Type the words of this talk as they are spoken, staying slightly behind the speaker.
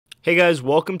Hey guys,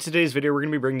 welcome to today's video. We're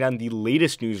going to be bringing down the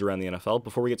latest news around the NFL.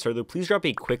 Before we get started, though, please drop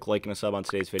a quick like and a sub on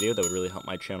today's video. That would really help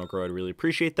my channel grow. I'd really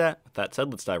appreciate that. With that said,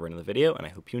 let's dive right into the video, and I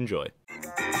hope you enjoy.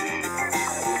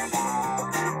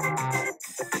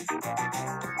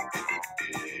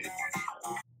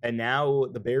 And now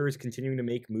the Bears continuing to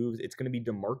make moves. It's going to be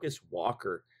DeMarcus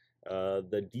Walker,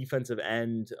 the defensive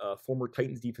end, former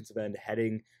Titans defensive end,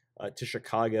 heading to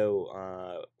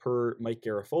Chicago. Per Mike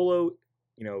Garafolo,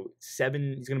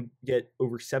 he's going to get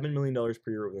over $7 million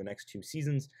per year over the next 2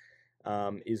 seasons,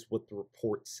 is what the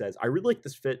report says. I really like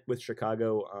this fit with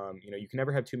Chicago. You can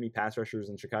never have too many pass rushers,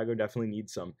 and Chicago definitely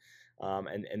needs some.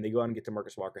 And they go out and get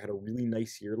DeMarcus Walker. Had a really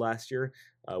nice year last year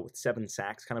with 7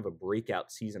 sacks, kind of a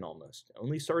breakout season almost.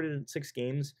 Only started in 6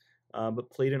 games,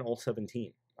 but played in all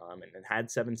 17. And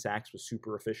had 7 sacks, was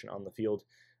super efficient on the field.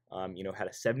 Had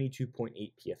a 72.8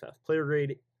 PFF player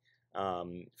grade,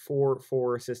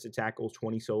 4 assisted tackles,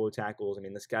 20 solo tackles. I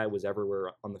mean, this guy was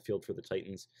everywhere on the field for the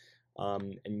Titans.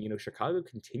 Chicago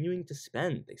continuing to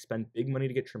spend. They spent big money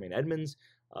to get Tremaine Edmonds.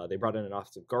 They brought in an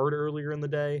offensive guard earlier in the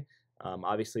day.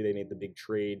 Obviously, they made the big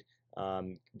trade,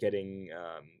 getting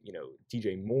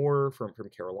DJ Moore from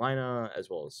Carolina, as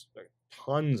well as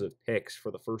tons of picks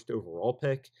for the first overall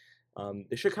pick.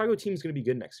 The Chicago team is going to be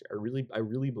good next year. I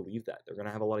really believe that they're going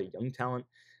to have a lot of young talent.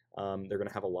 They're going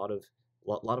to have a lot of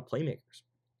playmakers,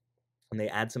 and they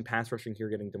add some pass rushing here,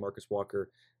 getting DeMarcus Walker,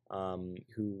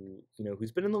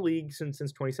 who's been in the league since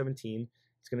 2017.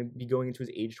 He's going to be going into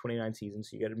his age 29 season,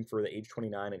 so you get him for the age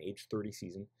 29 and age 30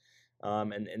 season.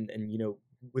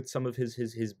 With some of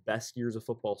his best years of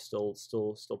football still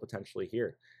potentially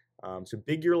here. So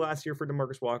big year last year for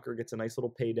DeMarcus Walker, gets a nice little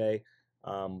payday.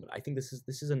 But I think this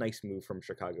is a nice move from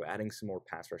Chicago, adding some more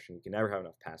pass rushing. You can never have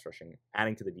enough pass rushing,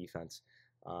 adding to the defense.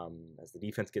 As the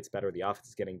defense gets better, the offense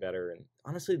is getting better. And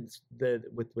honestly,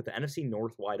 with the NFC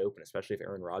North wide open, especially if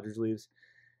Aaron Rodgers leaves,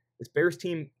 this Bears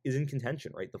team is in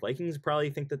contention, right? The Vikings probably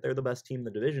think that they're the best team in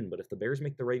the division, but if the Bears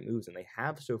make the right moves, and they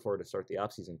have so far to start the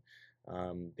offseason,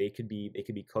 they could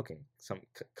be cooking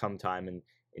come time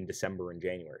in December and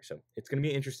January. So it's going to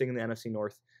be interesting in the NFC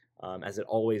North, as it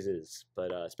always is,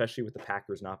 but especially with the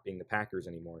Packers not being the Packers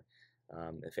anymore.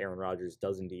 If Aaron Rodgers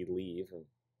does indeed leave, and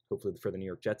hopefully for the New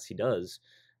York Jets he does,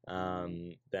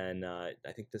 then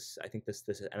I think this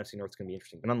NFC North is going to be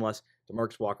interesting. But nonetheless,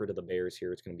 DeMarcus Walker to the Bears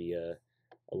here, it's going to be a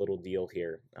little deal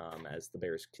here, as the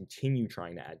Bears continue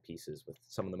trying to add pieces with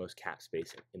some of the most cap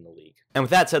space in the league. And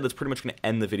with that said, that's pretty much going to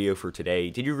end the video for today.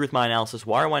 Did you agree with my analysis?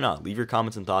 Why or why not? Leave your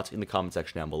comments and thoughts in the comment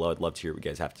section down below. I'd love to hear what you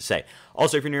guys have to say.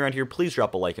 Also, if you're new around here, please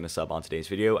drop a like and a sub on today's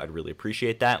video. I'd really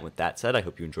appreciate that. And with that said, I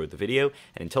hope you enjoyed the video.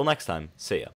 And until next time, see ya.